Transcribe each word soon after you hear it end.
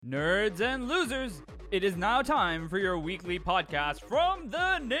Nerds and losers, it is now time for your weekly podcast from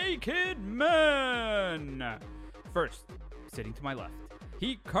the Naked Man. First, sitting to my left,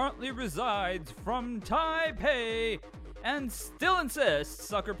 he currently resides from Taipei and still insists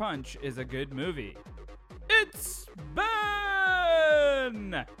Sucker Punch is a good movie. It's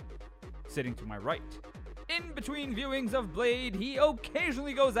Ben! Sitting to my right, in between viewings of Blade, he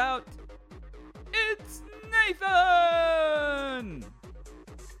occasionally goes out. It's Nathan!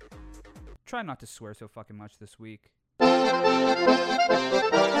 Try not to swear so fucking much this week. Hello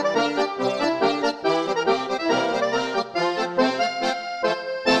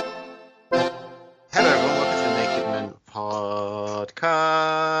everyone, welcome to the Naked Men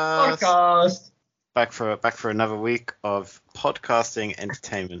podcast. Back for another week of podcasting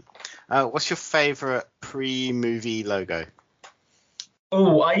entertainment. What's your favorite pre-movie logo?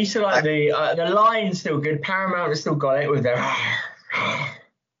 Oh, I used to like the line's still good. Paramount has still got it with their.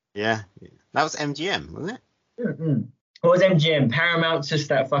 Yeah, that was MGM, wasn't it? Mm-mm. What was MGM? Paramount's just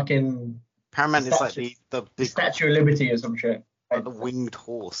that fucking. Paramount is like the big Statue of Liberty or some shit. like the winged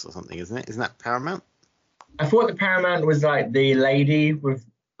horse or something, isn't it? Isn't that Paramount? I thought the Paramount was like the lady with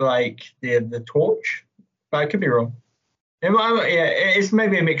like the torch, but I could be wrong. It's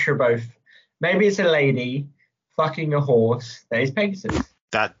maybe a mixture of both. Maybe it's a lady fucking a horse that is Pegasus.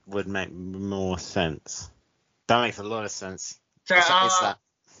 That would make more sense. That makes a lot of sense. So It's that.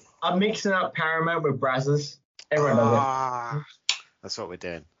 I'm mixing up Paramount with Brazzers. Everyone knows it. That's what we're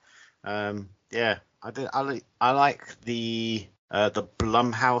doing. Yeah, I like the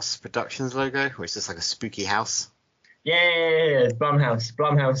Blumhouse Productions logo, which is like a spooky house. Yeah, Blumhouse.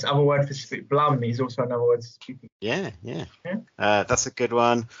 Other word for Blum is also another word for spooky. Yeah. That's a good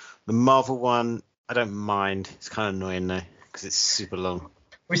one. The Marvel one, I don't mind. It's kind of annoying though, because it's super long.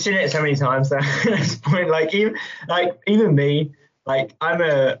 We've seen it so many times that at this point, even me, I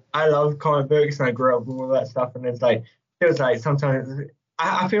love comic books and I grew up with all that stuff, and it's like feels like sometimes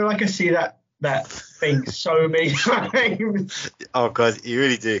I feel like I see that thing so many times. Oh god, you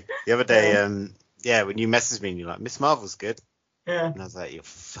really do. The other day, when you messaged me and you're like, Miss Marvel's good. Yeah. And I was like, you're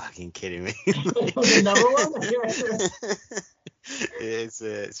fucking kidding me. Another one?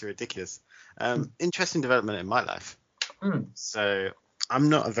 It's ridiculous. Interesting development in my life. Mm. So I'm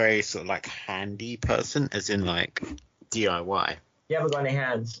not a very sort of like handy person, as in like DIY. You haven't got any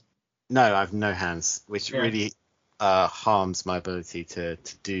hands. No, I have no hands, which really harms my ability to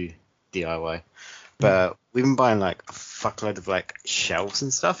do DIY. But we've been buying like a fuckload of like shelves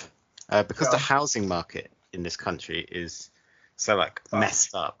and stuff because the housing market in this country is so like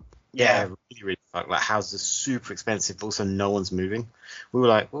messed up. Yeah, really fucked. Like houses are super expensive, but also no one's moving. We were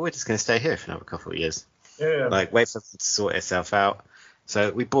like, well, we're just going to stay here for another couple of years. Yeah. Like wait for it to sort itself out.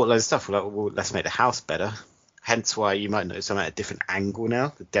 So we bought loads of stuff. We're like, well, let's make the house better. Hence why you might notice I'm at a different angle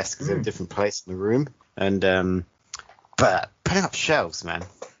now. The desk is in a different place in the room. And but putting up shelves, man,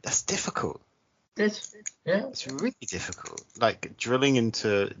 that's difficult. It's really difficult. Like drilling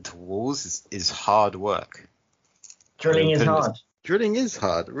into walls is hard work. Drilling is hard. Drilling is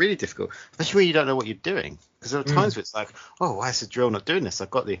hard, really difficult, especially when you don't know what you're doing. Because there are times where it's like, oh, why is the drill not doing this? I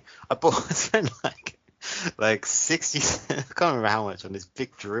spent like 60, I can't remember how much on this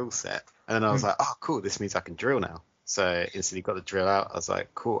big drill set. And then I was like, oh, cool, this means I can drill now. So instantly got the drill out. I was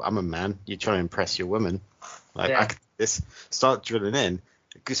like, cool, I'm a man. You're trying to impress your woman. I can do this. Start drilling in.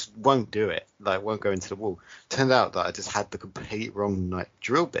 It just won't do it. Like, won't go into the wall. Turned out that I just had the complete wrong, like,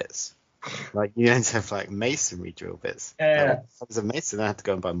 drill bits. Like, you don't have, like, masonry drill bits. Yeah. I was a mason. I had to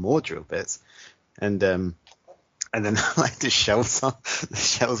go and buy more drill bits. And then, like, the shelves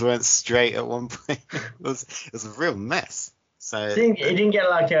weren't straight at one point. It was a real mess. So It didn't get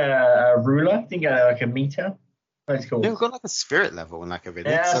like a ruler. It didn't get like a meter. That's cool. We've got like a spirit level and like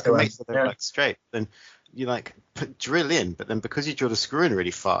everything, Yeah, so I can make sure they're yeah. like straight. Then you like drill in, but then because you drill the screw in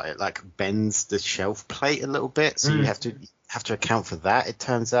really far, it like bends the shelf plate a little bit. So you have to account for that. It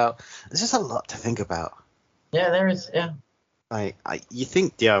turns out there's just a lot to think about. Yeah, there is. Yeah. Like you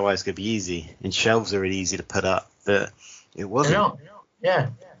think DIY is gonna be easy, and shelves are really easy to put up, but it wasn't. No. Yeah.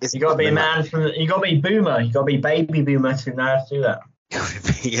 It's You gotta be a man you gotta be boomer. You gotta be baby boomer to know how to do that.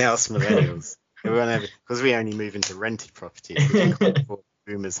 Yeah, us millennials. Because we only move into rented properties. We can't afford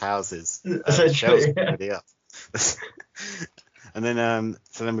boomers' houses. That's Shelves true, are already up. And then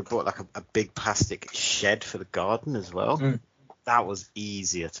we bought like a big plastic shed for the garden as well. That was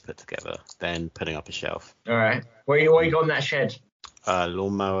easier to put together than putting up a shelf. All right. What you got in that shed?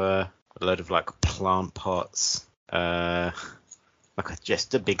 Lawnmower, a load of like plant pots,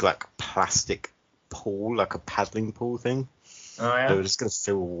 just a big like plastic pool, like a paddling pool thing. Oh yeah. They were just gonna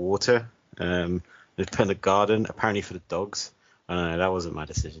fill with water. They put in the garden, apparently for the dogs. I don't know, that wasn't my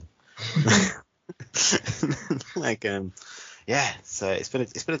decision. Like, yeah. So it's been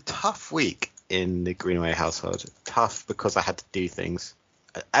a tough week in the Greenaway household. Tough because I had to do things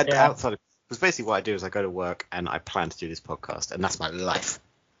outside of. Because basically what I do is I go to work and I plan to do this podcast, and that's my life.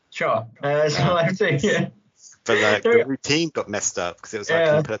 Sure. That's my life too. Yeah. But like the routine got messed up because it was like,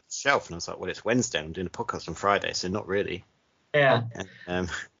 can you put up the shelf? And I was like, well, it's Wednesday. I'm doing a podcast on Friday, so not really. Yeah. Right.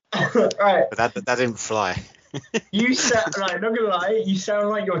 But that didn't fly. You sound like, not gonna lie, you sound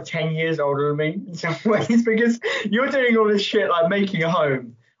like you're 10 years older than me in some ways, because you're doing all this shit like making a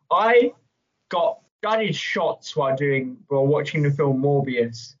home. I did shots while watching the film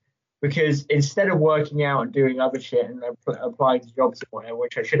Morbius, because instead of working out and doing other shit and applying to jobs and whatever,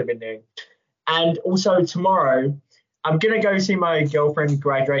 which I should have been doing. And also tomorrow, I'm going to go see my girlfriend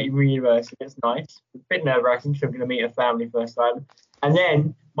graduate from university. It's nice. It's a bit nerve-wracking because I'm going to meet her family first time. And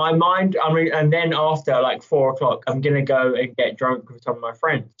then and then after like 4 o'clock, I'm going to go and get drunk with some of my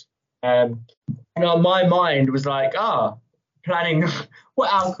friends. And my mind was like, planning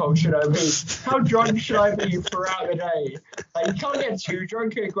what alcohol should I be? How drunk should I be throughout the day? Like, you can't get too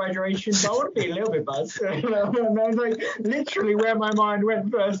drunk at graduation, but I want to be a little bit buzzed. And I was like, literally where my mind went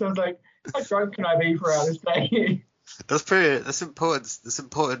first. I was like, how drunk can I be throughout this day? That's important. That's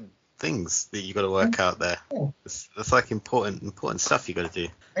important things that you got to work out there. Yeah. That's like important stuff you got to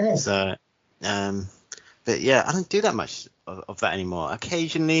do. So, but yeah, I don't do that much of that anymore.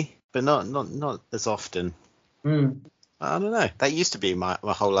 Occasionally, but not as often. I don't know. That used to be my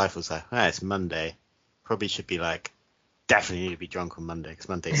whole life was like, it's Monday. Probably should be like, definitely need to be drunk on Monday because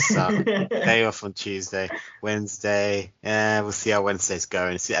Mondays suck. Day off on Tuesday. Wednesday, we'll see how Wednesday's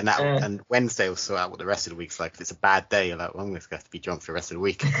going. And Wednesday will sort out what the rest of the week's like. If it's a bad day, you're like, well, I'm going to have to be drunk for the rest of the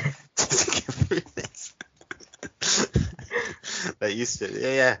week to get through this. That used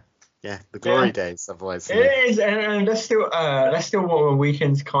to, yeah, the glory days. Otherwise, it is, and that's still what my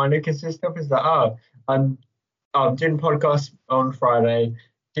weekends kind of consist of. Is that I'm doing podcasts on Friday,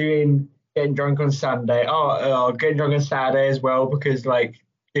 getting drunk on Sunday. Getting drunk on Saturday as well because like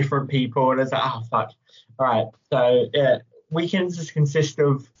different people, and it's like, fuck. All right, so yeah, weekends just consist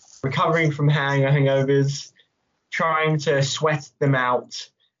of recovering from hangovers, trying to sweat them out,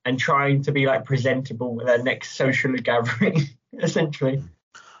 and trying to be like presentable with our next social gathering, essentially.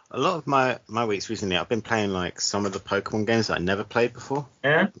 A lot of my weeks recently, I've been playing like some of the Pokemon games that I never played before.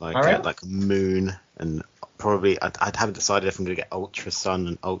 Yeah. Like Moon, and probably I haven't decided if I'm gonna get Ultra Sun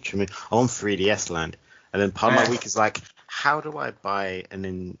and Ultra Moon. I'm on 3DS Land, and then part of my week is like, how do I buy a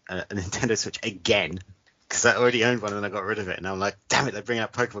Nintendo Switch again? Because I already owned one and I got rid of it, and I'm like, damn it, they're bringing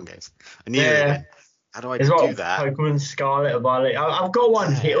out Pokemon games. I need it again. How do I do that? Pokemon Scarlet or Violet. I've got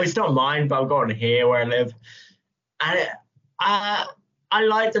one here. It's not mine, but I've got one here where I live. And I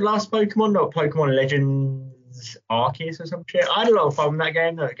like the last Pokemon, not Pokemon Legends Arceus or some shit. I had a lot of fun with that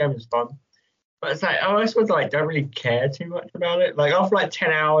game. That game was fun. But it's like, I always was like, don't really care too much about it. Like, after like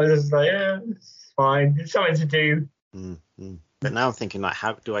 10 hours, it's like, yeah, it's fine. It's something to do. Mm-hmm. But now I'm thinking, like,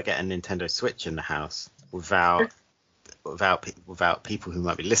 how do I get a Nintendo Switch in the house without people who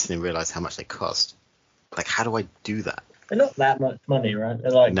might be listening realize how much they cost? Like, how do I do that? They're not that much money, right?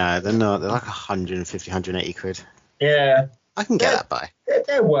 They're like... No, they're not. They're like 150, 180 quid. Yeah. I can get that by.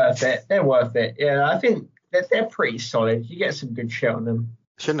 They're worth it. They're worth it. Yeah, I think they're pretty solid. You get some good shit on them.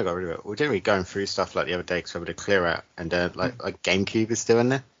 Shouldn't have got rid of it. We didn't really going through stuff like the other day because we were able to clear out, and like GameCube is still in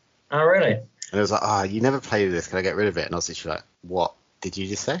there. Oh, really? And it was like, you never played with this. Can I get rid of it? And I was literally like, what did you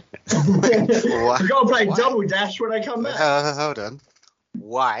just say? We've got to play Double Dash when I come back. Hold on.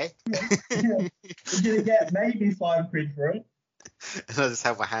 Why? You're going to get maybe £5 for it. And I just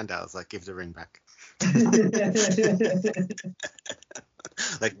held my hand out. I was like, give the ring back.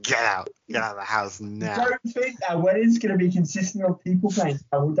 Like, get out of the house now. I don't think that wedding's going to be consistent of people playing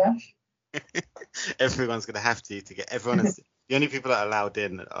Double Dash. Everyone's going to have to get everyone. The only people that are allowed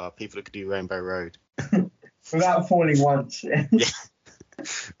in are people that could do Rainbow Road without falling once. Yeah,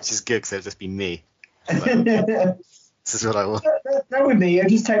 which is good because it'll just be me. Like, this is what I want. That would be. It'll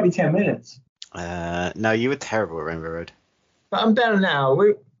just take me 10 minutes. No, you were terrible at Rainbow Road. But I'm better now.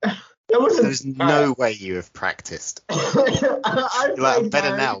 There's no way you have practiced. You're like,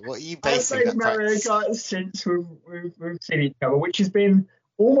 better now. What are you basing that practice? I've played Mario Kart since we've seen each other, which has been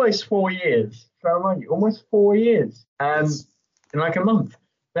almost 4 years. So I remind you, almost 4 years. In like a month.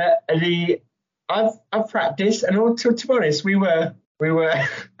 But I've practiced, and to be honest, we were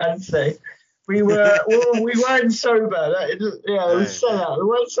I'd say we weren't sober. We weren't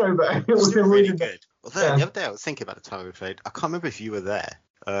sober. It was really good. Well, the other day I was thinking about the time we played. I can't remember if you were there.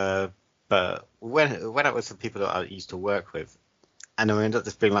 But when I went out with some people that I used to work with, and then we ended up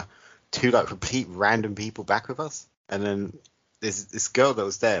just being like two like complete random people back with us, and then this girl that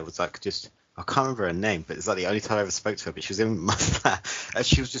was there was like I can't remember her name, but it's like the only time I ever spoke to her. But she was in my flat, and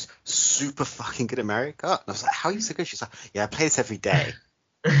she was just super fucking good at Mario Kart. And I was like, "How are you so good?" She's like, "Yeah, I play this every day."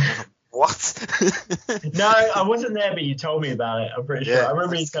 I was like, what? No, I wasn't there, but you told me about it. I'm pretty sure. I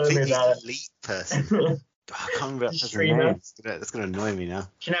remember you telling me about it. Elite person. God, I can't remember that person's name. That's gonna annoy me now.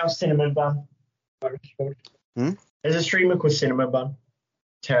 Do you know Cinnamon Bun? There's a streamer called Cinnamon Bun.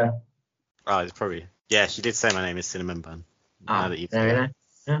 Tara. Oh, it's probably. Yeah, she did say my name is Cinnamon Bun. There we go.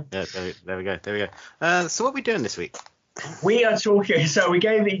 Yeah, there we go. So what are we doing this week? We are talking. So we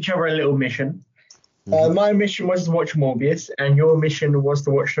gave each other a little mission. My mission was to watch Morbius, and your mission was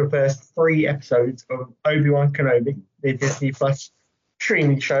to watch the first 3 episodes of Obi-Wan Kenobi, the Disney Plus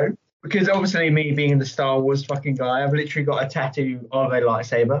streaming show. Because obviously, me being the Star Wars fucking guy, I've literally got a tattoo of a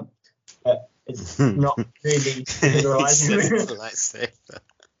lightsaber. It's not really visualizing. It's a lightsaber.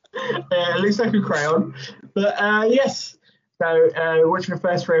 It looks like a crown. But yes. So, watching the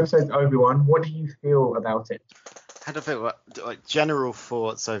first 3 episodes of Obi-Wan, what do you feel about it? How do I feel? Like general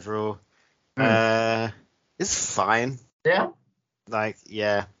thoughts overall? It's fine. Yeah. Like,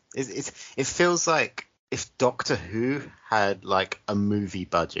 yeah. It feels like if Doctor Who had like a movie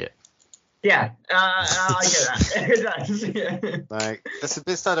budget. Yeah, I get that. It does. Yeah. Like, there's some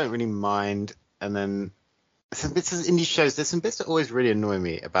bits that I don't really mind, and then some bits of indie shows. There's some bits that always really annoy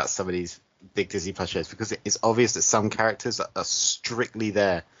me about some of these big Disney Plus shows, because it's obvious that some characters are strictly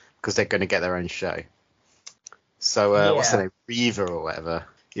there because they're going to get their own show. So what's her name, Reva or whatever?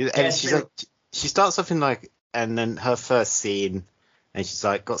 And she's like, she starts off in like, and then her first scene, and she's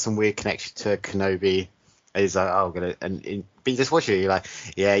like got some weird connection to Kenobi. And he's like, oh, I'm gonna, but you just watch it, you're like,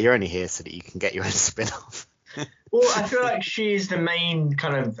 yeah, you're only here so that you can get your own spin-off. Well, I feel like she's the main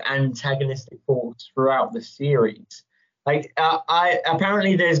kind of antagonistic force throughout the series. Like,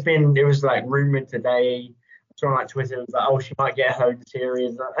 apparently there was like rumored today, on like Twitter, it was like, oh, she might get her own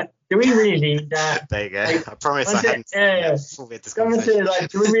series. Like, do we really need that? There you go. Like, I promise I hadn't. Like,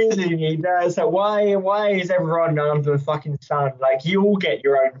 do we really need that? It's like, why is everyone under the fucking sun? Like, you all get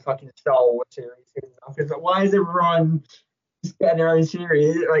your own fucking Star Wars series. It's like, why is everyone just getting their own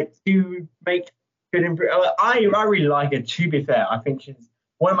series? Like, to make good improvement. I really like her, to be fair. I think she's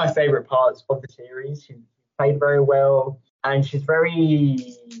one of my favorite parts of the series. She's played very well, and she's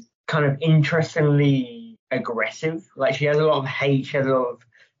very kind of interestingly aggressive. Like, she has a lot of hate. She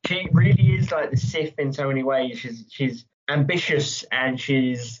really is like the Sith in so many ways. She's ambitious, and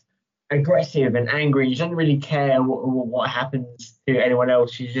she's aggressive and angry. She doesn't really care what happens to anyone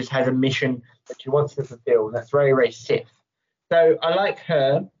else. She just has a mission that she wants to fulfill. That's very, very Sith. So I like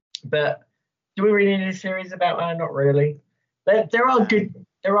her, but do we really need a series about her? Not really. I've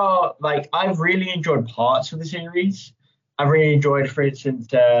really enjoyed parts of the series. I really enjoyed, for instance,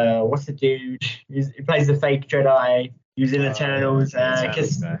 what's the dude? He plays the fake Jedi. He's in Eternals. But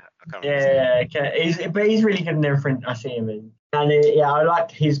he's really good in everything I see him in. And I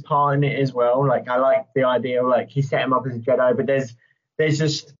liked his part in it as well. Like, I like the idea of, like, he set him up as a Jedi, but there's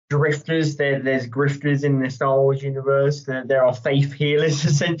just drifters. There's grifters in the Star Wars universe. There are faith healers,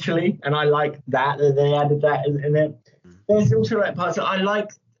 essentially, and I like that they added that in it. There's also like parts that I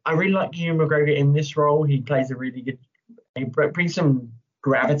really like Ewan McGregor in this role. He plays a really good. He brings some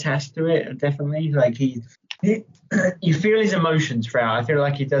gravitas to it, definitely. Like, you feel his emotions throughout. I feel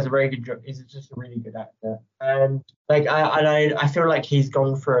like he does a very good job. He's just a really good actor, and like I feel like he's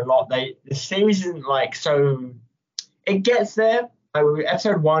gone for a lot. The series isn't like so. It gets there.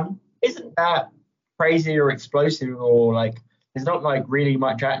 Episode 1 isn't that crazy or explosive, or like there's not like really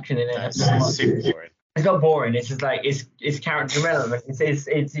much action in it. It's super boring. It's not boring. It's just like it's character development.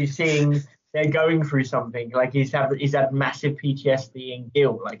 It's you seeing they're going through something. Like he's had massive PTSD and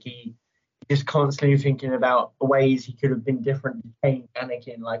guilt. Like he's just constantly thinking about ways he could have been different to change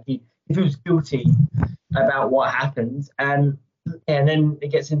Anakin. Like he feels guilty about what happened, and then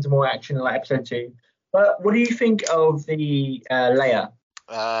it gets into more action in like episode 2. But what do you think of the Leia?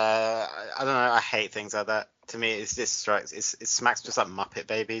 I don't know. I hate things like that. To me, it smacks just like Muppet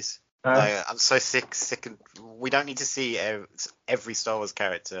Babies. I'm so sick. And we don't need to see every Star Wars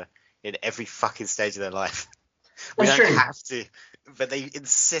character in every fucking stage of their life. We don't have to, but they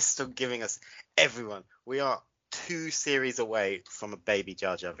insist on giving us everyone. We are 2 series away from a baby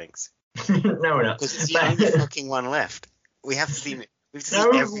Jar Jar Binks. No, we're not. Because it's the only fucking one left. We have to see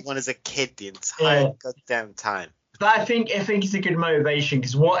everyone as a kid the entire goddamn time. But I think it's a good motivation,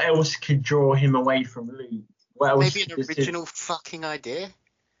 because what else could draw him away from Luke? Maybe an original fucking idea.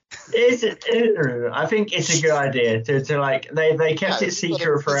 I think it's a good idea to like they kept it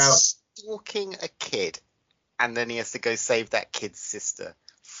secret throughout. Stalking a kid, and then he has to go save that kid's sister.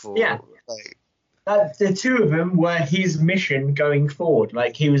 the two of them were his mission going forward.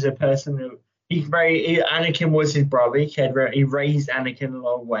 Like, he was a person who Anakin was his brother. He raised Anakin a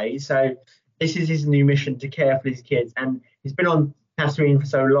long way. So this is his new mission, to care for his kids. And he's been on Tatooine for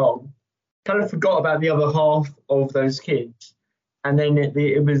so long, kind of forgot about the other half of those kids. And then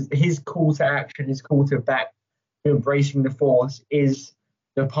it was his call to action, his call to back to embracing the Force is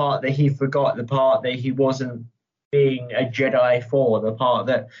the part that he forgot, the part that he wasn't being a Jedi for, the part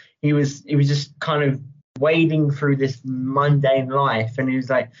that he was just kind of wading through this mundane life, and he was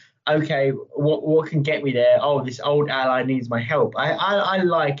like, okay, what can get me there? Oh, this old ally needs my help. I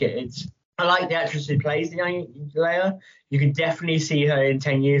like it. I like the actress who plays the young Leia. You can definitely see her in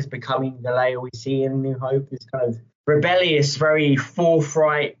 10 years becoming the Leia we see in New Hope, this kind of rebellious, very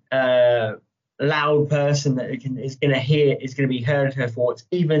forthright, loud person that is going to be heard her thoughts,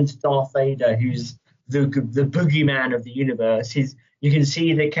 even to Darth Vader, who's the boogeyman of the universe. You can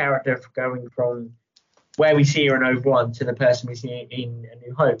see the character going from where we see her in Obi-Wan to the person we see in A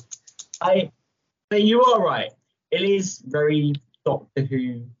New Hope. But you are right. It is very Doctor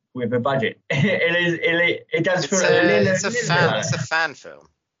Who with a budget. It does feel it's a fan film.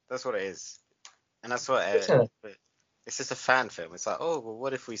 That's what it is, and that's what it's just a fan film. It's like, oh, well,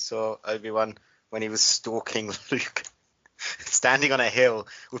 what if we saw Obi-Wan when he was stalking Luke, standing on a hill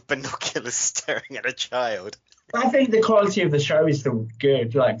with binoculars staring at a child? I think the quality of the show is still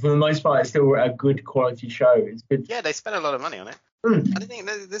good. Like, for the most part, it's still a good quality show. It's good. Yeah, they spent a lot of money on it. I don't think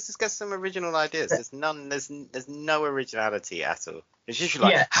this just gets some original ideas. There's no originality at all. It's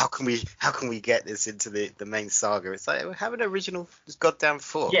usually like, how can we get this into the main saga? It's like, have an original goddamn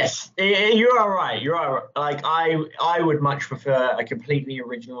thought. Yes, you are right. You are like, I would much prefer a completely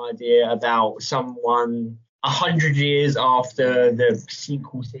original idea about someone 100 years after the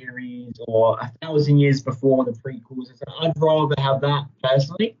sequel series or 1,000 years before the prequels. I'd rather have that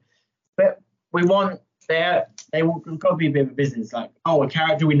personally, but we want we've got to be a bit of a business. Like, a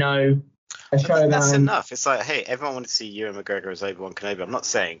character we know, a show that's enough. It's like, hey, everyone wanted to see Ewan McGregor as Obi-Wan Kenobi. I'm not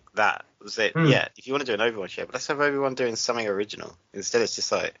saying that was it. Yeah, if you want to do an Obi-Wan show, but let's have Obi-Wan doing something original. Instead, it's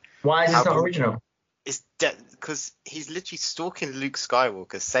just like, why is this not original? It's because he's literally stalking Luke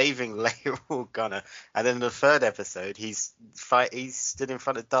Skywalker, saving Leia Organa, and then in the third episode, he's stood in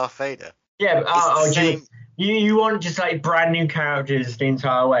front of Darth Vader. Yeah, but you want just like brand new characters the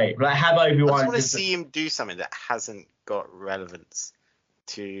entire way. Like, have Obi-Wan. I just want to see him do something that hasn't got relevance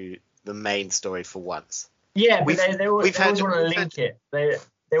to the main story for once. Yeah, but they always want to link it. They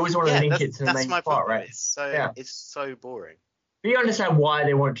always want to link it to the main part, right? It's so boring. But you understand why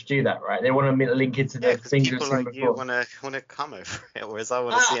they want to do that, right? They want to link it to the things people like you want to come over it, whereas I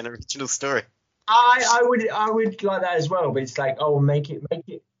want to see an original story. I would like that as well, but it's like, make it.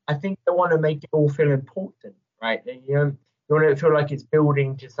 I think they want to make it all feel important, right? You want to feel like it's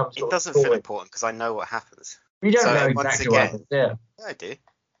building to some sort of story. It doesn't feel important because I know what happens. You don't know exactly what happens, yeah. Yeah, I do.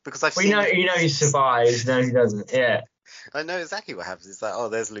 Because I've seen... You know he survives, no he doesn't, yeah. I know exactly what happens. It's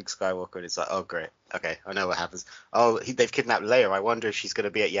like, there's Luke Skywalker, and it's like, great. Okay, I know what happens. They've kidnapped Leia. I wonder if she's going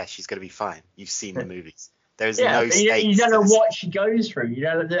to be... Yeah, she's going to be fine. You've seen the movies. There's no stakes. You don't know what she goes through.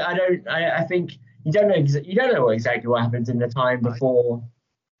 I think you don't know exactly what happens in the time before...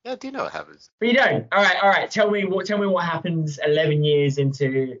 Yeah, I do know what happens. But you don't. All right. Tell me what happens 11 years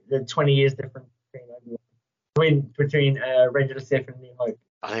into the 20 years difference between Revenge of the Sith and New Hope.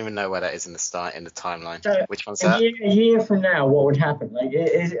 I don't even know where that is in the timeline. So, which one's that? A year from now, what would happen? Like,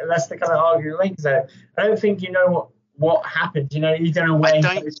 that's the kind of argument. So I don't think you know what happens. You don't know where. I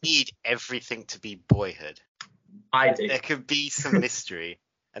don't need everything to be Boyhood. I do. There could be some mystery,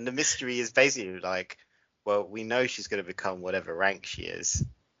 and the mystery is basically like, well, we know she's going to become whatever rank she is.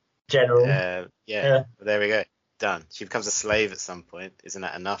 General. Yeah. Well, there we go. Done. She becomes a slave at some point. Isn't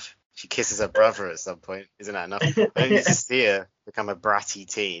that enough? She kisses her brother at some point. Isn't that enough? I don't need to see her become a bratty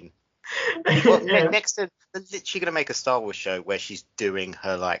teen. Well, next, they're literally going to make a Star Wars show where she's doing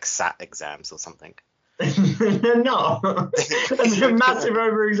her like SAT exams or something. No, that's a massive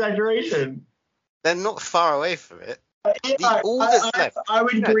over-exaggeration. They're not far away from it. All that's left. I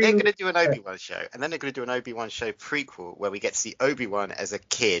would agree. They're going to do an Obi-Wan show, and then they're going to do an Obi-Wan show prequel where we get to see Obi-Wan as a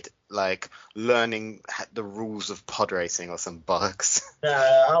kid, like learning the rules of pod racing or some bugs.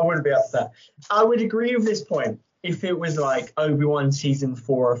 I wouldn't be up for that. I would agree with this point if it was like Obi-Wan season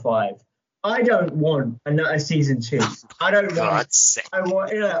 4 or 5. I don't want a season 2. I don't want. I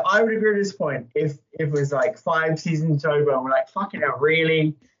want. I would agree with this point if it was like 5 seasons over. And we're like, fucking hell,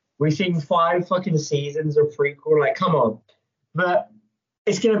 really? We've seen 5 fucking seasons of prequel. Like, come on. But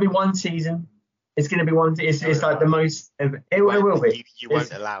it's going to be 1 season. It's going to be one. It's like the most. It will be. You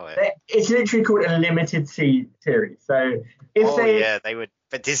won't allow it. It's literally called a limited series. So if they would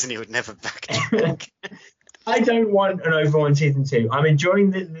But Disney would never backtrack. I don't want an Obi-Wan season 2. I'm enjoying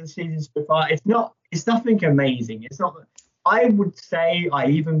the season so far. It's nothing amazing. It's not. I would say I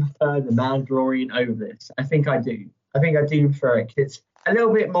even prefer the Mandalorian over this. I think I do prefer it. It's a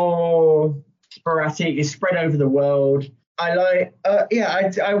little bit more sporadic. It's spread over the world. I like.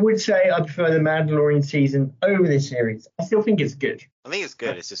 I would say I prefer the Mandalorian season over this series. I still think it's good. I think it's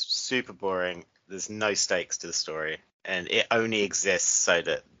good. It's just super boring. There's no stakes to the story, and it only exists so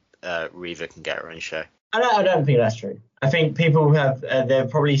that Reva can get her own show. I don't think that's true. I think people have they've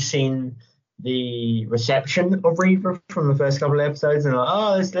probably seen the reception of Reva from the first couple of episodes and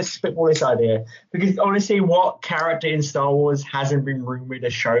like, let's spitball this idea. Because honestly, what character in Star Wars hasn't been rumored a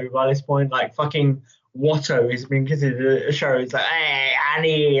show by this point? Like fucking Watto has been considered a show. It's like, hey,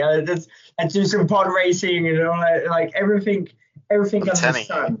 Annie, let's do some pod racing and all that. Like everything under the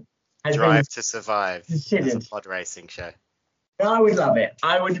sun. Drive to Survive. It's a pod racing show. I would love it.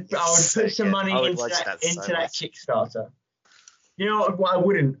 I would put some money into that Kickstarter. You know what I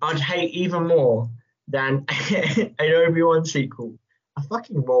wouldn't? I'd hate even more than an Obi-Wan sequel. A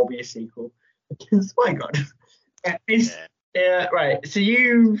fucking Morbius sequel. Because, my God. Right. So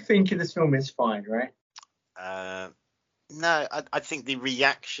you think this film is fine, right? No, I think the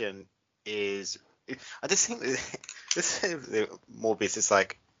reaction is... I just think Morbius is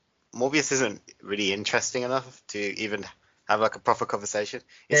like... Morbius isn't really interesting enough to even have like a proper conversation.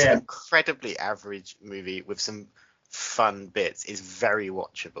 It's an incredibly average movie with some fun bits. It's very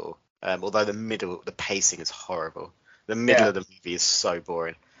watchable. Although the pacing is horrible. The middle of the movie is so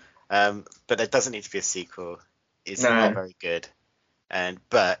boring. But there doesn't need to be a sequel. It's not very good.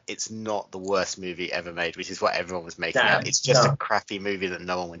 But it's not the worst movie ever made, which is what everyone was making out. It's just a crappy movie that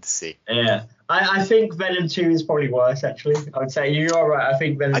no one went to see. Yeah. I think Venom 2 is probably worse, actually. I would say you are right. I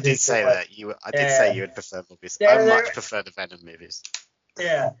think Venom 2 I did say that. I did say you would prefer movies. I much prefer the Venom movies.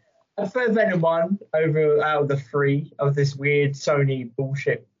 Yeah. I prefer Venom 1 out of the 3 of this weird Sony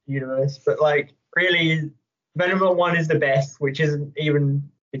bullshit universe. But, like, really, Venom 1 is the best, which isn't even...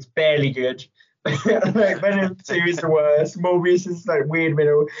 It's barely good. Like, Venom 2 is the worst. Morbius is like weird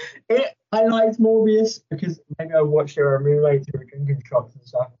middle. I liked Morbius because maybe I watched it with a roommate who were drinking shots and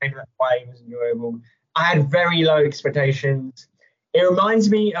stuff. Maybe that's why it was enjoyable. I had very low expectations. It reminds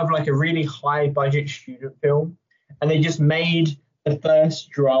me of like a really high budget student film, and they just made the first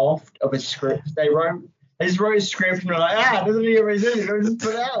draft of a script they wrote. They just wrote a script and were like, it doesn't need a resume, just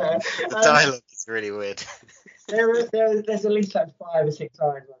put it out there. The dialogue is really weird. There's at least like 5 or 6 times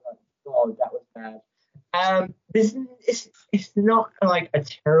where I'm like, oh, that was bad. It's not like a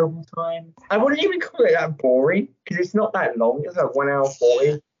terrible time. I wouldn't even call it that boring because it's not that long. It's like 1 hour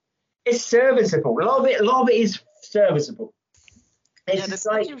 40. It's serviceable. A lot of it is serviceable. It's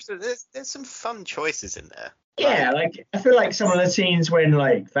there's some fun choices in there. Yeah, like I feel like some of the scenes when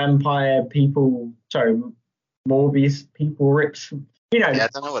like Morbius people rips, I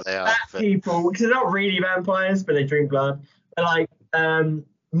don't know what they are. People, because they're not really vampires, but they drink blood. But like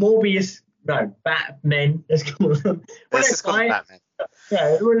Batmen. Let's call them. Let's just call them Batman.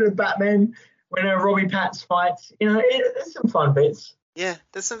 Yeah, when the Batman, when Robbie Patz fights, there's some fun bits. Yeah,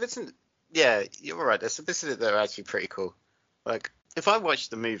 there's some bits. Yeah, you're right. There's some bits of it that are actually pretty cool. Like if I watched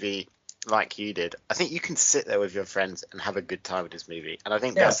the movie like you did, I think you can sit there with your friends and have a good time with this movie. And I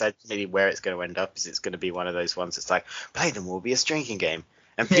think that's maybe where it's going to end up. Is it's going to be one of those ones that's like play the Morbius drinking game.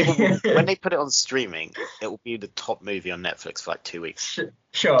 And people, when they put it on streaming, it will be the top movie on Netflix for like 2 weeks.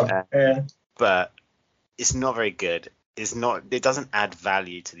 Sure. But it's not very good. It doesn't add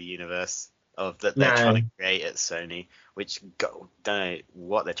value to the universe of that they're trying to create at Sony. Don't know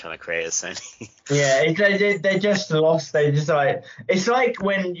what they're trying to create at Sony. Yeah, they just lost. They just like it's like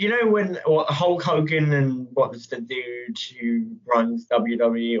when Hulk Hogan and what's the dude who runs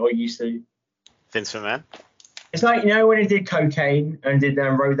WWE or used to Vince McMahon. It's like, when he did cocaine and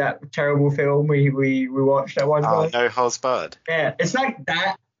wrote that terrible film we watched at one time. No Holds Barred. Yeah, it's like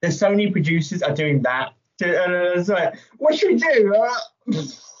that. The Sony producers are doing that. And it's like, what should we do?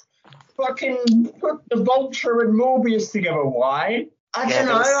 Fucking put the Vulture and Morbius together. Why? I don't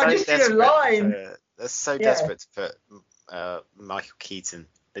know. I just need a line. They're so desperate to put Michael Keaton.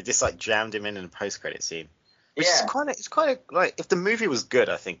 They just like jammed him in a post-credit scene. Which is it's kind of like, if the movie was good,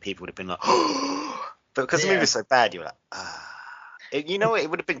 I think people would have been like, but because the movie was so bad, you were like, it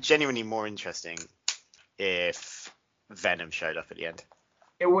would have been genuinely more interesting if Venom showed up at the end.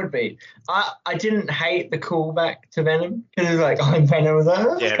 It would be. I didn't hate the callback to Venom because it was like, I'm Venom. I was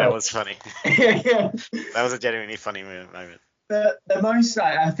like, that was funny. Yeah. That was a genuinely funny moment. The most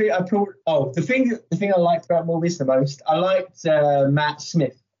the thing I liked about Morbius the most, I liked Matt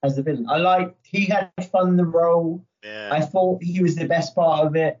Smith as the villain. He had fun in the role. Yeah. I thought he was the best part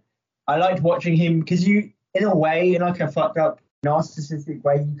of it. I liked watching him because you, in a way, in like a fucked up narcissistic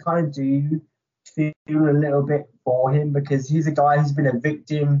way, you kind of do feel a little bit for him because he's a guy who's been a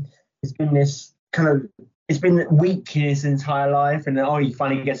victim. He's been this kind of, he's been weak his entire life, and then, oh, he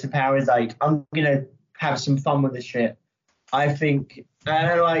finally gets the power. He's like, I'm gonna have some fun with this shit. I think,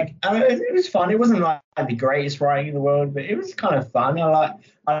 and like, I don't know, it was fun. It wasn't like the greatest writing in the world, but it was kind of fun. I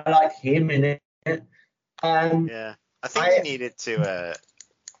like him in it. Yeah, I think they needed to.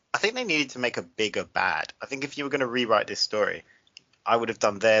 I think they needed to make a bigger bad. I think if you were going to rewrite this story, I would have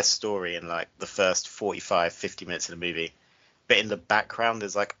done their story in like the first 45, 50 minutes of the movie, but in the background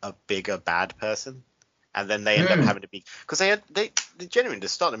there's like a bigger bad person, and then they end up having to be, because they genuinely, the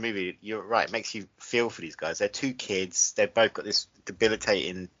start of the movie, you're right, it makes you feel for these guys. They're two kids, they've both got this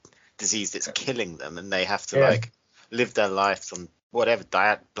debilitating disease that's killing them, and they have to like live their lives on whatever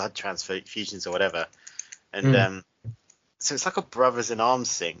diet, blood transfusions or whatever, and so it's like a brothers in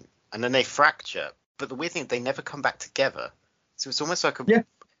arms thing, and then they fracture, but the weird thing, they never come back together. So it's almost like a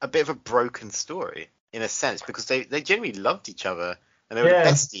bit of a broken story in a sense, because they genuinely loved each other and they were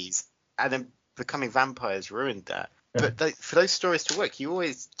besties, and then becoming vampires ruined that. But for those stories to work, you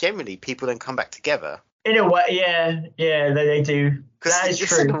always generally people then come back together. In a way, they do. That is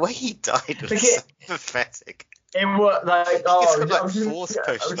true. The way he died was so pathetic. In what, like, oh, I was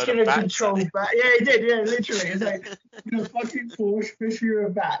going to control bats. Yeah, he did, yeah, literally. It's like, you fucking force push you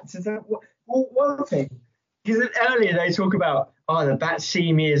with bats. It's like, one thing. Because earlier they talk about, oh, the bats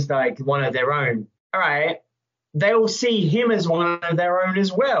see me as like one of their own. All right. They all see him as one of their own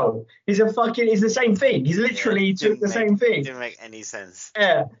as well. He's the same thing. He's literally took the same thing. Didn't make any sense.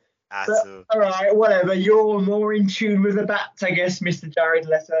 Yeah. All right, whatever. You're more in tune with the bats, I guess, Mr. Jared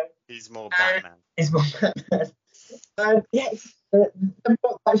Leto. He's more Batman. He's more Batman. Yes, they've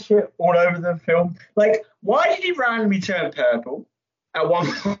got that shit all over the film. Like, why did he randomly turn purple at one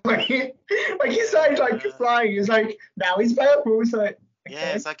point? Like, he started like flying. It's like, now he's purple. It's like, okay.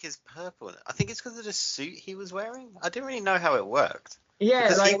 Yeah, it's like his purple. I think it's because of the suit he was wearing. I didn't really know how it worked. Yeah,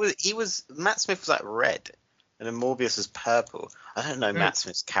 because like, he was Matt Smith was like red, and then Morbius was purple. I don't know Matt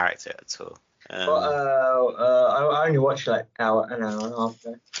Smith's character at all. I only watched like an hour and a half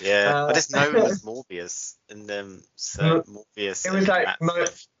ago. Yeah, I just know it was Morbius, and so Morbius. It was like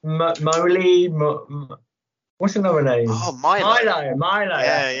Molly. What's another name? Oh, Milo. Milo.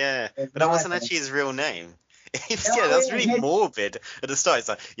 Yeah. But that wasn't actually his real name. That was really morbid. At the start, it's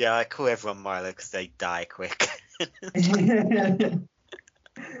like, yeah, I call everyone Milo because they die quick. It's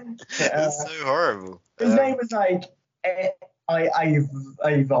so horrible. His name was like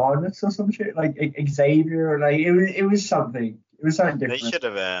Ivanus or some shit, like Xavier, or like it was something. It was something different. They should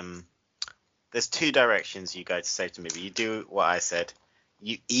have. There's two directions you go to save the movie. You do what I said.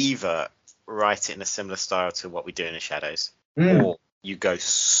 You either write it in a similar style to What We Do in the Shadows, or you go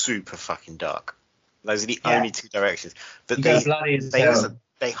super fucking dark. Those are the only two directions. But they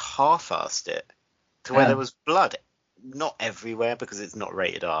half-assed it to where there was blood. Not everywhere because it's not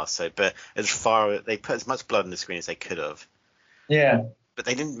rated R. But as far as they put as much blood on the screen as they could have. Yeah. But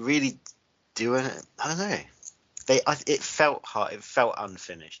they didn't really do it. I don't know. It felt hard. It felt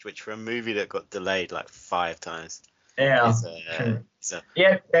unfinished, which for a movie that got delayed like 5 times. Yeah.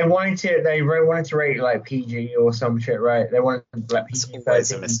 They wanted to rate it like PG or some shit, right? They wanted like PG. It's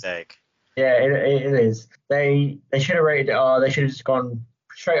always a mistake. Yeah, it is. They should have rated it R. They should have just gone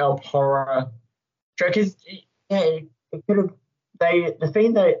straight up horror. Because it could have. The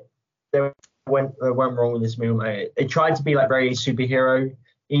thing that they went wrong with this movie, it tried to be like very superhero,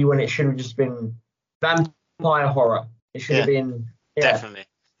 even when it should have just been vampire horror. It should have been. Yeah. Definitely.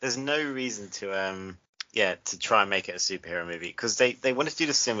 There's no reason to to try and make it a superhero movie, because they wanted to do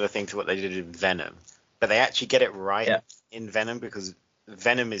the similar thing to what they did in Venom, but they actually get it right in Venom, because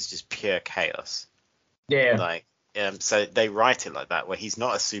Venom is just pure chaos. Yeah. Like, so they write it like that, where he's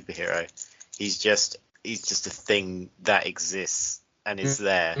not a superhero. He's just a thing that exists and is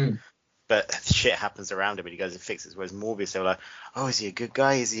there. But shit happens around him and he goes and fixes. Whereas Morbius, they were like, oh, is he a good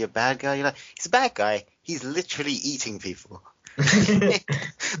guy? Is he a bad guy? You're like, he's a bad guy. He's literally eating people.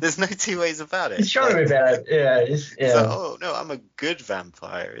 There's no two ways about it. It's trying to be bad. Yeah. It's like, oh, no, I'm a good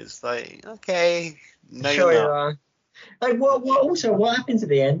vampire. It's like, okay. No, sure you're not. Like, what happens at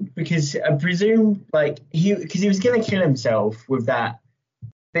the end? Because I presume, like, he was going to kill himself with that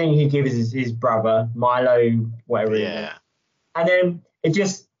thing he gives his brother, Milo, whatever it is. And then it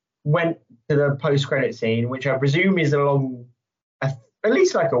just went to the post-credit scene, which I presume is at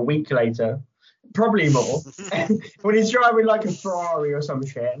least like a week later, probably more, when he's driving like a Ferrari or some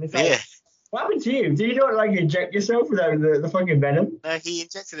shit. And it's like, what happened to you? Did you not like inject yourself with the fucking venom? No, he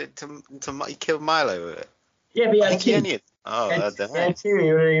injected it he killed Milo with it. Yeah, but he I had think he two. only. Oh, I don't He know. had two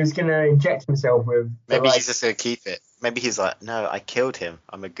he was going to inject himself with. Maybe he's just gonna keep it. Maybe he's like, no, I killed him.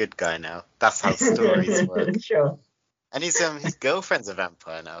 I'm a good guy now. That's how stories work. Sure. And his girlfriend's a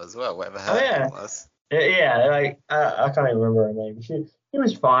vampire now as well. Whatever her Oh, yeah. name was. Yeah, like I can't even remember her name. She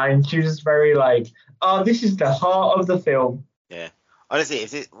was fine. She was just very like, oh, this is the heart of the film. Yeah. Honestly,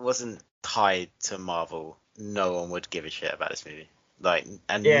 if it wasn't tied to Marvel, no one would give a shit about this movie. Like,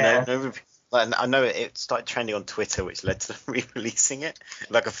 and Yeah. like, I know it started trending on Twitter, which led to them re-releasing it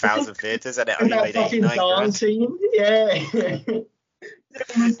like 1,000 theaters, and it only That made fucking 89 dance grand. scene. Yeah.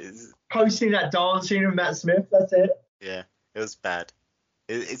 Posting that dance scene with Matt Smith. That's it. Yeah, it was bad.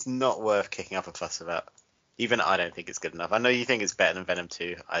 It's not worth kicking up a fuss about. Even I don't think it's good enough. I know you think it's better than Venom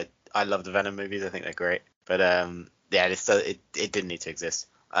 2. I love the Venom movies. I think they're great. But yeah, it didn't need to exist.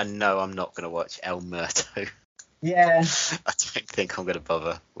 I know I'm not going to watch El Muerto. Yeah. I don't think I'm going to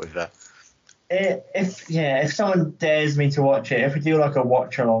bother with that. If someone dares me to watch it, if we do like a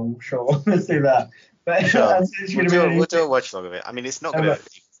watch along, sure, let's do that. But Sure. it's We'll gonna be do a watch log of it. I mean, it's not Um,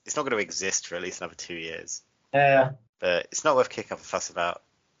 going to exist for at least another 2 years. Yeah. But it's not worth kicking up a fuss about.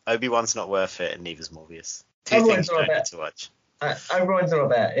 Obi-Wan's not worth it, and neither's Morbius. Two Everyone's things you not don't bad. need to watch. Everyone's all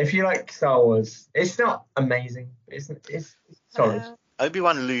about it. If you like Star Wars, it's not amazing. It's solid.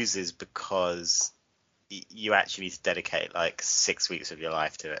 Obi-Wan loses because you actually need to dedicate like 6 weeks of your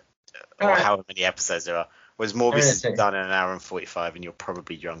life to it, or Alright. however many episodes there are. Whereas Morbius is Okay. done in an hour and 45, and you're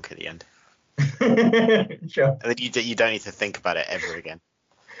probably drunk at the end. Sure. And then you don't need to think about it ever again.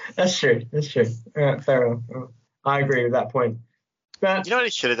 That's true. Fair enough. I agree with that point. But You know what they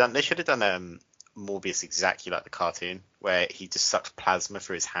should have done? They should have done Morbius exactly like the cartoon, where he just sucks plasma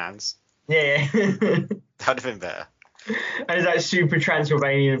through his hands. yeah. That would have been better. And is that super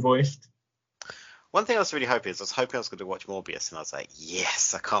Transylvanian voiced? One thing I was really hoping is I was going to watch Morbius, and I was like,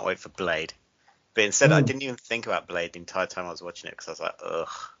 yes, I can't wait for Blade. But instead, I didn't even think about Blade the entire time I was watching it, because I was like, ugh.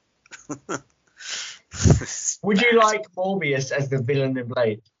 Would you like Morbius as the villain in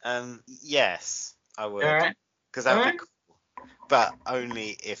Blade? Yes, I would. Alright. Because that would Alright. be cool. But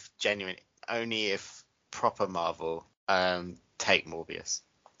only if proper Marvel take Morbius.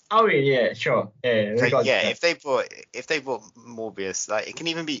 Oh yeah, sure. Yeah. Like, got yeah, that. if they brought Morbius, like it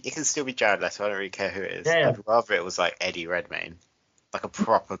can still be Jared Leto. I don't really care who it is. Yeah. I'd rather it was like Eddie Redmayne, like a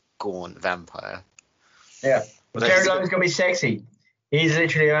proper gaunt vampire. Yeah. But Jared he's a Leto's gonna be sexy. He's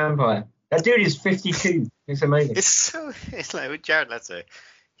literally a vampire. That dude is 52. It's amazing. It's like with Jared Leto,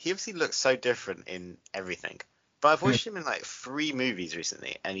 he obviously looks so different in everything. But I've watched him in like 3 movies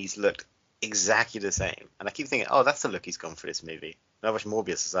recently, and he's looked exactly the same. And I keep thinking, oh, that's the look he's gone for this movie. And I watched Morbius,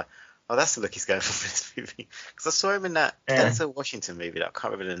 I was like, oh, that's the look he's going for this movie. Because I saw him in that Yeah. Denzel Washington movie that I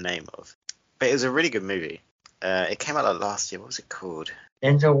can't remember the name of. But it was a really good movie. It came out like last year. What was it called?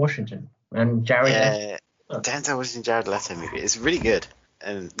 Denzel Washington and Jared Leto. Yeah, Denzel Washington Jared Leto movie. It's really good.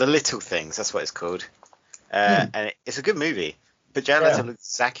 And The Little Things, that's what it's called. And it's a good movie. But Jared Leto looks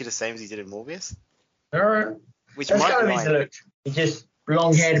exactly the same as he did in Morbius. Alright. Which That's might kind of be his why. look. He's just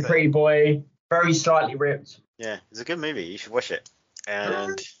long-haired, pretty boy, very slightly ripped. Yeah, it's a good movie. You should watch it.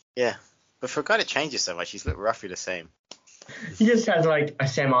 And yeah, but for a guy that changes so much, he's looked roughly the same. He just has like a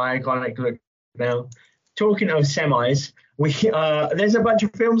semi-iconic look now. Talking of semis, there's a bunch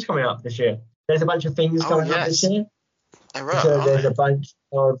of films coming up this year. There's a bunch of things coming up this year. So there's a bunch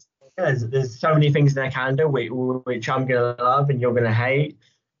of there's so many things in their calendar which I'm gonna love and you're gonna hate.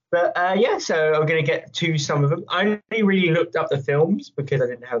 But so I'm gonna get to some of them. I only really looked up the films because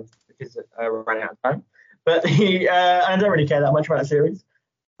I ran out of time. But I don't really care that much about the series.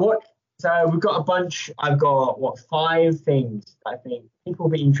 So we've got a bunch. I've got 5 things I think people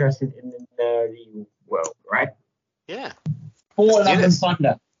will be interested in the nerdy world, right? Yeah. Thor: Let's do Love and this.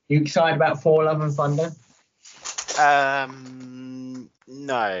 Thunder. You excited about Thor: Love and Thunder?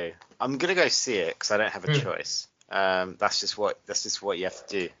 No, I'm gonna go see it because I don't have a choice. That's just what you have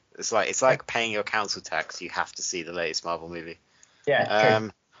to do. It's like paying your council tax. You have to see the latest Marvel movie. Yeah.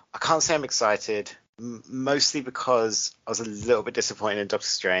 True. I can't say I'm excited, mostly because I was a little bit disappointed in Doctor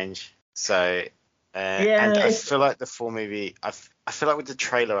Strange. So, and I feel like the Thor movie. I feel like with the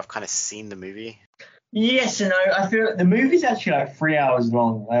trailer, I've kind of seen the movie. Yes and no. I feel like the movie's actually like 3 hours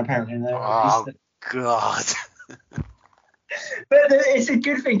long. Apparently, Oh God. But it's a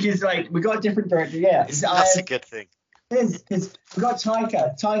good thing because like we got a different director. Yeah, That's a good thing. Because we got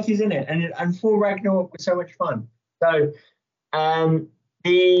Taika. Taika's in it, and Thor Ragnarok was so much fun. So,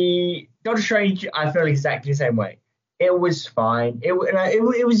 the Doctor Strange, I feel exactly the same way. It was fine. It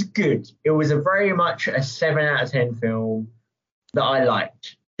was good. It was a very much a 7 out of 10 film that I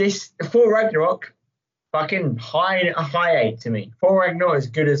liked. This Thor Ragnarok, fucking high 8 to me. Thor Ragnarok is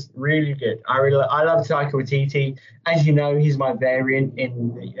good as really good. I love Taika Waititi. As you know, he's my variant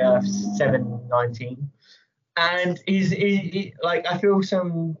in the 719, and like I feel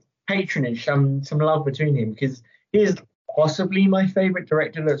some patronage, some love between him because he is possibly my favorite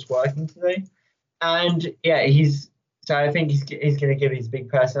director that's working today. And yeah, so I think he's going to give his big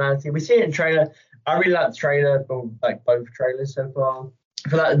personality. We see it in the trailer. I really like the trailer, like both trailers so far. I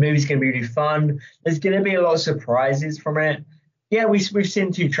feel like the movie's going to be really fun. There's going to be a lot of surprises from it. Yeah, we've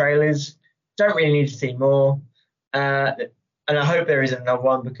seen 2 trailers. Don't really need to see more. And I hope there isn't another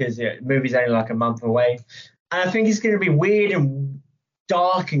one because the movie's only like a month away. And I think it's going to be weird and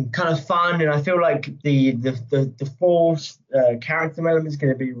dark and kind of fun. And I feel like the Thor's character development is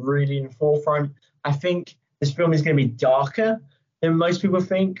going to be really in the forefront. I think this film is going to be darker than most people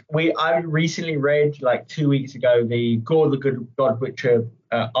think. I recently read like 2 weeks ago the Gore the God Butcher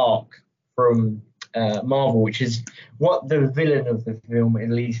arc from Marvel, which is what the villain of the film at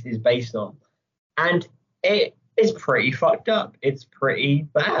least is based on, and it is pretty fucked up. It's pretty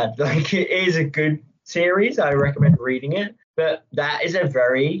bad. Like it is a good series. I recommend reading it, but that is a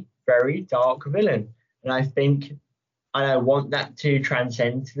very very dark villain, and I want that to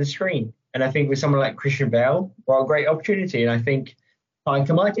transcend to the screen. And I think with someone like Christian Bale, what a great opportunity. And I think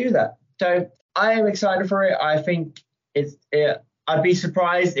Taika might do that. So I am excited for it. I think I'd be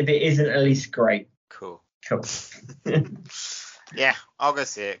surprised if it isn't at least great. Cool. Cool. Yeah, I'll go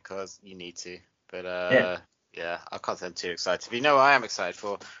see it because you need to. But yeah, I can't say I'm too excited. But you know what I am excited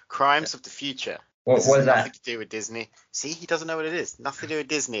for? Crimes of the Future. What was that? Nothing to do with Disney. See, he doesn't know what it is. Nothing to do with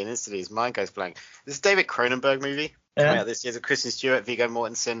Disney, and instantly his mind goes blank. This is a David Cronenberg movie coming out this year. It's a Kristen Stewart, Viggo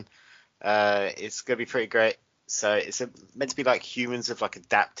Mortensen. It's going to be pretty great. So it's meant to be like humans have like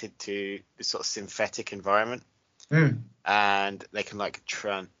adapted to this sort of synthetic environment, and they can like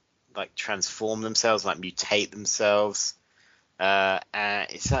transform themselves, like mutate themselves. And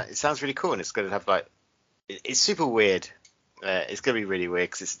it sounds really cool, and it's going to have like it's super weird. It's going to be really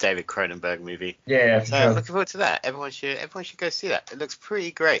weird because it's a David Cronenberg movie. Yeah. So I'm looking forward to that. Everyone should go see that. It looks pretty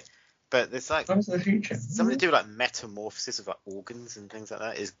great. But there's like Crimes of the Future. Something to do with like metamorphosis of like organs and things like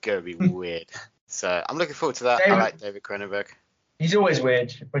that is gonna be weird. So I'm looking forward to that. I like David Cronenberg. He's always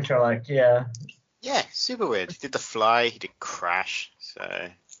weird, which I like. Yeah. Yeah, super weird. He did The Fly. He did Crash. So.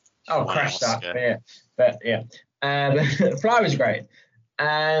 Crash that. But yeah. Fly was great.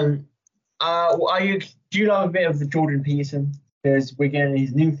 Do you love a bit of the Jordan Peterson? Because we're getting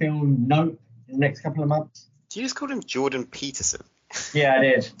his new film Nope in the next couple of months. Do you just call him Jordan Peterson? Yeah, I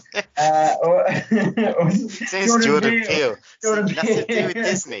did. It's Jordan Peele. Nothing to do with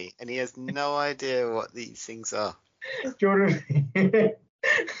Disney, and he has no idea what these things are. Jordan Peele,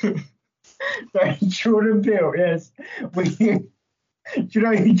 yes. Do you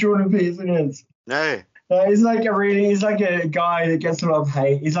know who Jordan Peterson is? No. He's like a guy that gets a lot of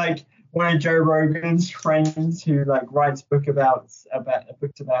hate. He's like one of Joe Rogan's friends who like writes books about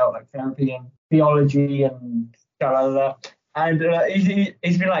like therapy and theology and blah. And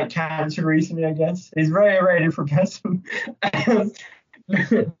he's been like cancelled recently, I guess. He's very, very different person.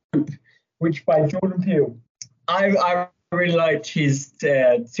 Which by Jordan Peele. I really liked his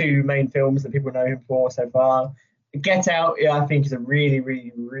 2 main films that people know him for so far. Get Out, I think is a really,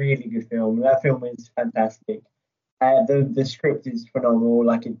 really, really good film. That film is fantastic. The script is phenomenal.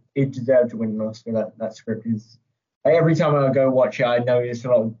 Like it deserved to win an Oscar. That script is. Every time I go watch it, I notice a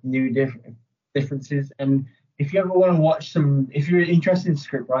lot of new differences. And if you ever want to watch if you're interested in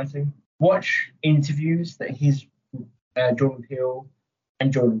script writing, watch interviews that Jordan Peele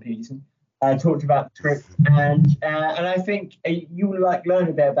and Jordan Peterson talked about the script, and I think you will like learn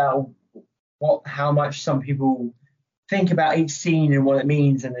a bit about how much some people think about each scene and what it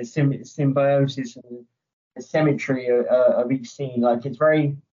means, and the symbiosis and the symmetry of each scene. Like it's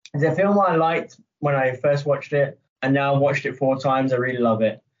a film I liked when I first watched it, and now I've watched it 4 times. I really love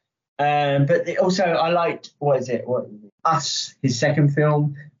it. But also I liked Us, his second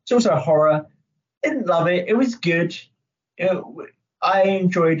film. It's also a horror. Didn't love it. It was good. I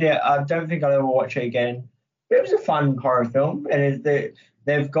enjoyed it. I don't think I'll ever watch it again. But it was a fun horror film, and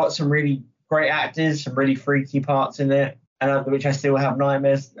they've got some really great actors, some really freaky parts in it, and which I still have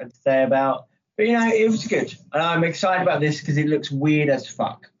nightmares to say about. But it was good, and I'm excited about this because it looks weird as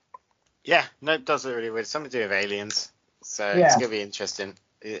fuck. Yeah, no, it does look really weird. Something to do with aliens, so it's gonna be interesting.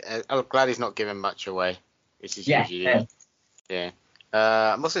 I'm glad he's not giving much away, which is usually. Yeah.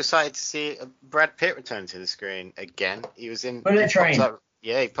 I'm also excited to see Brad Pitt return to the screen again. He was in. Bullet Train.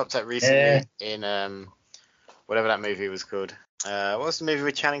 He popped up recently in whatever that movie was called. What was the movie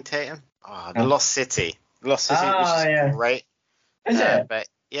with Channing Tatum? The Lost City. Lost City, which is great. Is it? But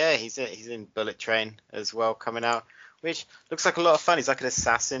Yeah, he's in Bullet Train as well coming out, which looks like a lot of fun. He's like an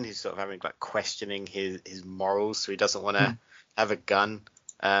assassin who's sort of having like questioning his morals, so he doesn't want to have a gun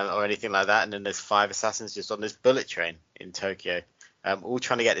or anything like that. And then there's 5 assassins just on this bullet train in Tokyo, all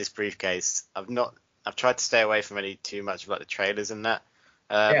trying to get this briefcase. I've tried to stay away from too much of like the trailers and that.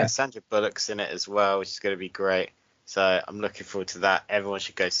 Sandra Bullock's in it as well, which is going to be great. So I'm looking forward to that. Everyone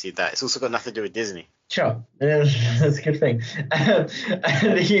should go see that. It's also got nothing to do with Disney. Sure, that's a good thing. It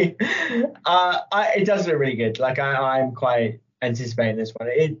does look really good. Like I'm quite anticipating this one.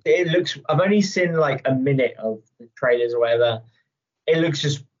 It looks. I've only seen like a minute of the trailers or whatever. It looks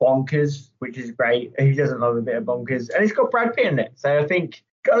just bonkers, which is great. Who doesn't love a bit of bonkers? And it's got Brad Pitt in it, so I think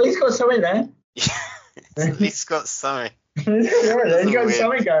at least got something there. At least got something. He's got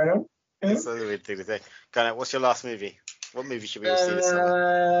something going on. That's a weird thing to say. Garnet, what's your last movie? What movie should we all see this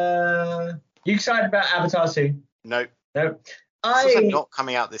summer? You excited about Avatar 2? Nope. Nope. It's also not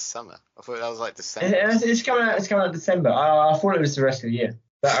coming out this summer. I thought that was like December. It's coming out. It's coming out December. I thought it was the rest of the year.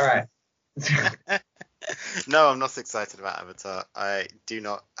 But all right. No, I'm not excited about Avatar. I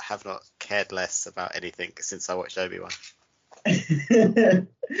have not cared less about anything since I watched Obi-Wan.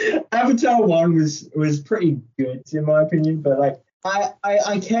 Avatar 1 was pretty good in my opinion, but like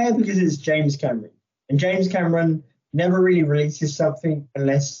I care because it's James Cameron, and James Cameron never really releases something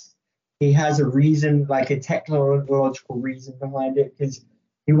unless he has a reason, like a technological reason behind it, because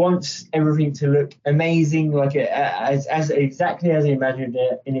he wants everything to look amazing, like as exactly as he imagined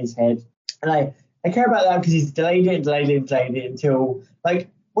it in his head. And I care about that because he's delayed it until, like,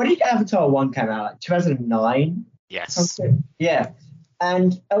 when did Avatar 1 come out? Like 2009? Yes. Yeah.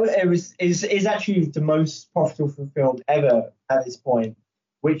 And it's actually the most profitable film ever at this point,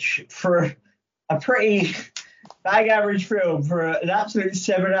 which for a pretty bag average film, for an absolute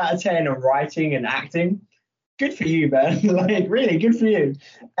 7 out of 10 on writing and acting, good for you, man. Like, really good for you.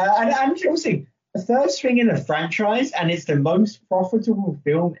 And obviously, the first thing in a franchise, and it's the most profitable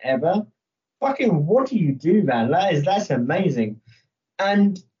film ever. Fucking, what do you do, man? That's amazing.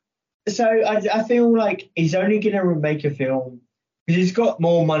 And so I feel like he's only going to make a film because he's got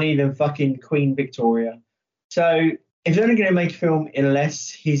more money than fucking Queen Victoria. So if he's only going to make a film unless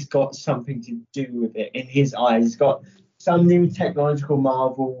he's got something to do with it in his eyes. He's got some new technological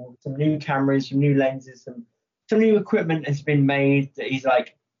marvel, some new cameras, some new lenses, some new equipment has been made that he's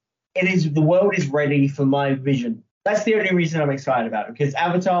like, the world is ready for my vision. That's the only reason I'm excited about it, because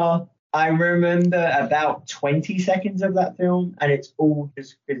Avatar, I remember about 20 seconds of that film, and it's all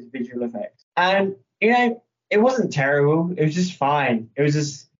just good visual effects. And, it wasn't terrible. It was just fine. It was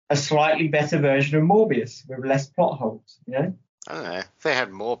just a slightly better version of Morbius with less plot holes, I don't know. If they had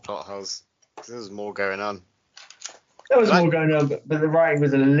more plot holes, because there was more going on. There was more going on, but the writing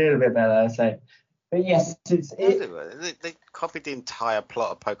was a little bit better, I'd say. But yes, they copied the entire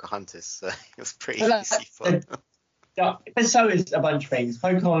plot of Pocahontas, so it was pretty easy for them. But so is a bunch of things.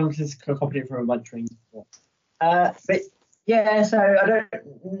 Pocahontas copied it from a bunch of things before. But yeah, so I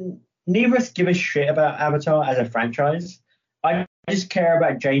don't. Neither of us give a shit about Avatar as a franchise. I just care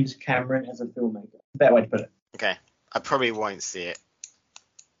about James Cameron as a filmmaker. Better way to put it. Okay, I probably won't see it.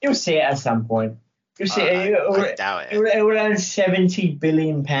 You'll see it at some point. You'll see it. I doubt it. It will earn £70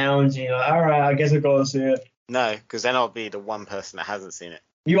 billion, and you're like, all right, I guess I've got to see it. No, because then I'll be the one person that hasn't seen it.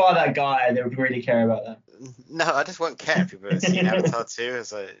 You are that guy that would really care about that. No, I just won't care if people have seen Avatar 2.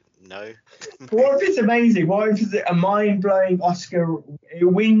 It's like, no. What if it's amazing? What if it's a mind-blowing Oscar? It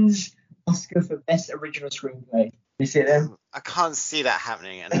wins Oscar for Best Original Screenplay. You see it then? I can't see that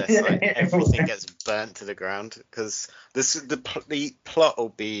happening unless like everything gets burnt to the ground, because the plot will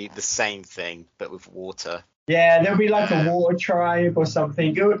be the same thing but with water. Yeah, there'll be like a water tribe or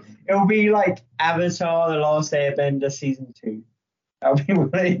something. It'll be like Avatar: The Last Airbender Season 2. That'll be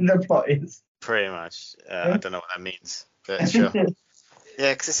what the plot is. Pretty much. I don't know what that means, but sure.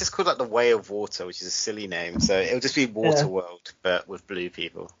 Yeah, because it's just called like The Way of Water, which is a silly name. So it'll just be Waterworld, but with blue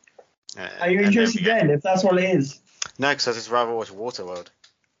people. Are you interested then, if that's what it is? No, because I'd just rather watch Waterworld.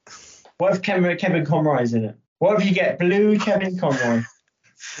 What if Kevin Conroy's in it? What if you get blue Kevin Conroy?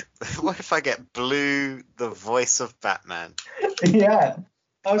 What if I get Blue, the voice of Batman? Yeah.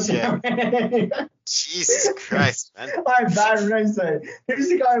 Jesus Christ, man. I'm bad names though. Who's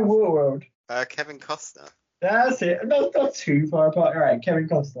the guy in Waterworld? Kevin Costner. That's it. Not too far apart. All right, Kevin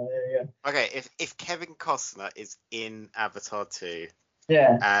Costner. Yeah. Okay, if Kevin Costner is in Avatar 2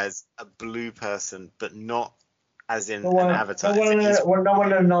 as a blue person, but not as in an avatar. No one in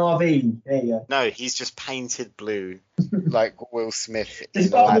an RV. There you go. No, he's just painted blue, like Will Smith. He's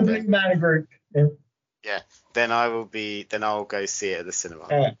part of the Blue Man Group. Yeah. Then I'll go see it at the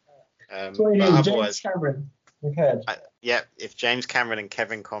cinema. That's what you do, James Cameron. Okay. Yeah, if James Cameron and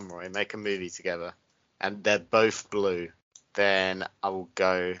Kevin Conroy make a movie together, and they're both blue, then I will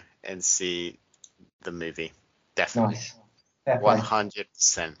go and see the movie. Definitely. Nice. Definitely.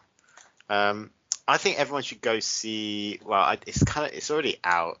 100%. I think everyone should go see. Well, it's already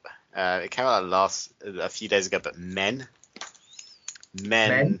out. It came out a few days ago. But Men.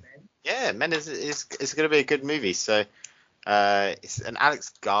 Yeah, Men is going to be a good movie. So, it's an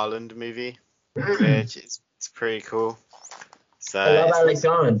Alex Garland movie, which is pretty cool. So I love Alex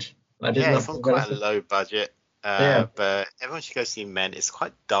Garland. It's on quite a low budget. But everyone should go see Men. It's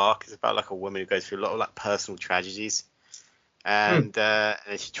quite dark. It's about like a woman who goes through a lot of like personal tragedies, and then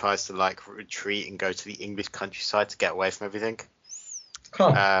she tries to like retreat and go to the English countryside to get away from everything.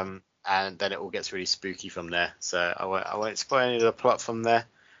 Cool. And then it all gets really spooky from there. So I won't spoil any of the plot from there.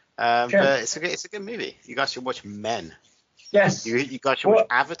 But it's a good movie. You guys should watch Men. Yes. You guys should watch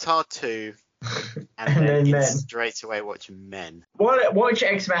Avatar 2. And then Men. Straight away watch Men. Watch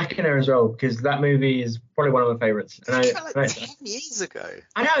Ex Machina as well, because that movie is probably one of my favorites. It came out like 10 years ago.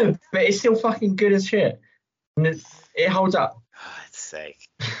 I know, but it's still fucking good as shit. And it holds up. Oh, it's sake.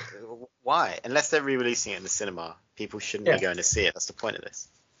 Why? Unless they're re-releasing it in the cinema, people shouldn't be going to see it. That's the point of this.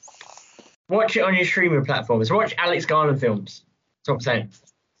 Watch it on your streaming platforms. Watch Alex Garland films. That's what I'm saying.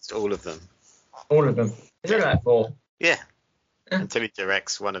 It's all of them. All of them. Is there like 4? Yeah. Until he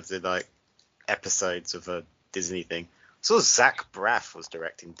directs one of the like episodes of a Disney thing. I saw Zach Braff was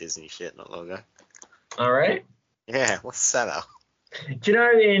directing Disney shit not long ago. All right. Yeah, what's that out? Do you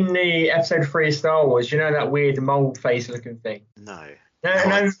know in the episode 3 of Star Wars, do you know that weird mole face looking thing? No. No,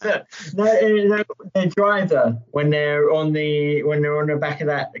 the driver when they're on the back of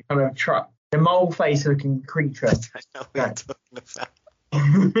that kind of truck, the mole face looking creature. I know what you're talking about.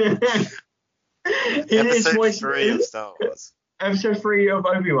 Episode 3 of Star Wars. Episode 3 of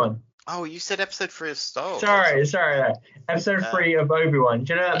Obi-Wan. Oh, you said episode 3 of Star Wars. Sorry. Episode 3 of Obi-Wan.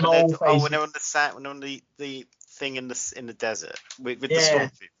 Do you know that mole face? Oh, when they're on the thing in the desert with the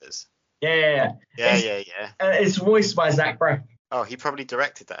stormtroopers. Yeah. It's voiced by Zach Braff. Oh, he probably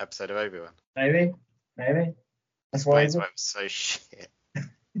directed that episode of Obi-Wan. Maybe. That's why it was so shit.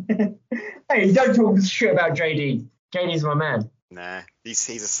 Hey, don't talk shit about JD. JD's my man. Nah, he's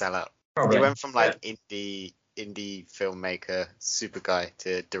a sellout. Probably. He went from like indie filmmaker super guy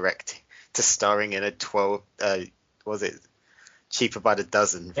to starring in a 12 was it Cheaper by the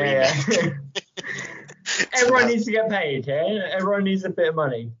Dozen remake. Everyone needs to get paid, yeah? Everyone needs a bit of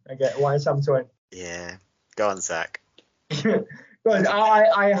money. I get why some to it. Yeah. Go on, Zach. But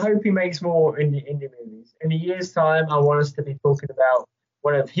I hope he makes more indie movies. In a year's time, I want us to be talking about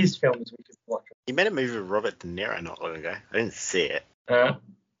one of his films we could watch. He made a movie with Robert De Niro not long ago. I didn't see it.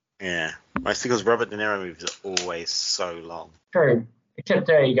 Yeah. Mostly because Robert De Niro movies are always so long. True. Except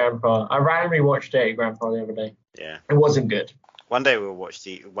Dirty Grandpa. I randomly watched Dirty Grandpa the other day. Yeah. It wasn't good. One day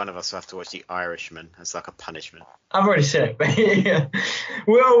one of us will have to watch The Irishman as like a punishment. I've already said it.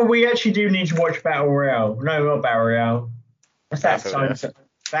 Well, we actually do need to watch Battle Royale. No, not Battle Royale. What's that?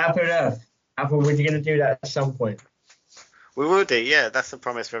 Battlefield Earth. I thought we were going to do that at some point. We will do, yeah. That's the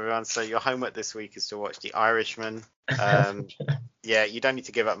promise for everyone. So your homework this week is to watch The Irishman. Yeah, you don't need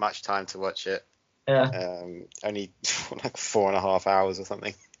to give up much time to watch it. Yeah. Only like 4.5 hours or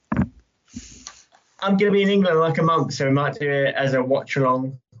something. I'm going to be in England in like a month, so we might do it as a watch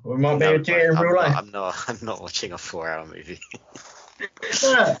along. We might be able to do it in real life. I'm not watching a 4-hour movie.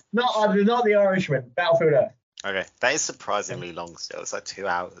 No, not The Irishman. Battlefield Earth. Okay, that is surprisingly long still. It's like 2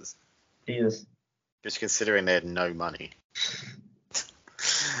 hours. Jesus. Just considering they had no money.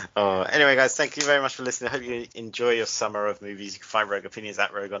 Anyway, guys, thank you very much for listening. I hope you enjoy your summer of movies. You can find Rogue Opinions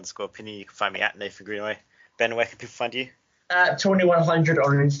at Rogue_Opinion. You can find me at Nathan Greenaway. Ben, where can people find you? At 2100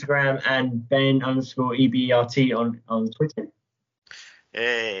 on Instagram and Ben_EBRT on Twitter.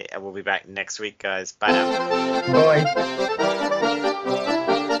 Hey, and we'll be back next week, guys. Bye now. Bye.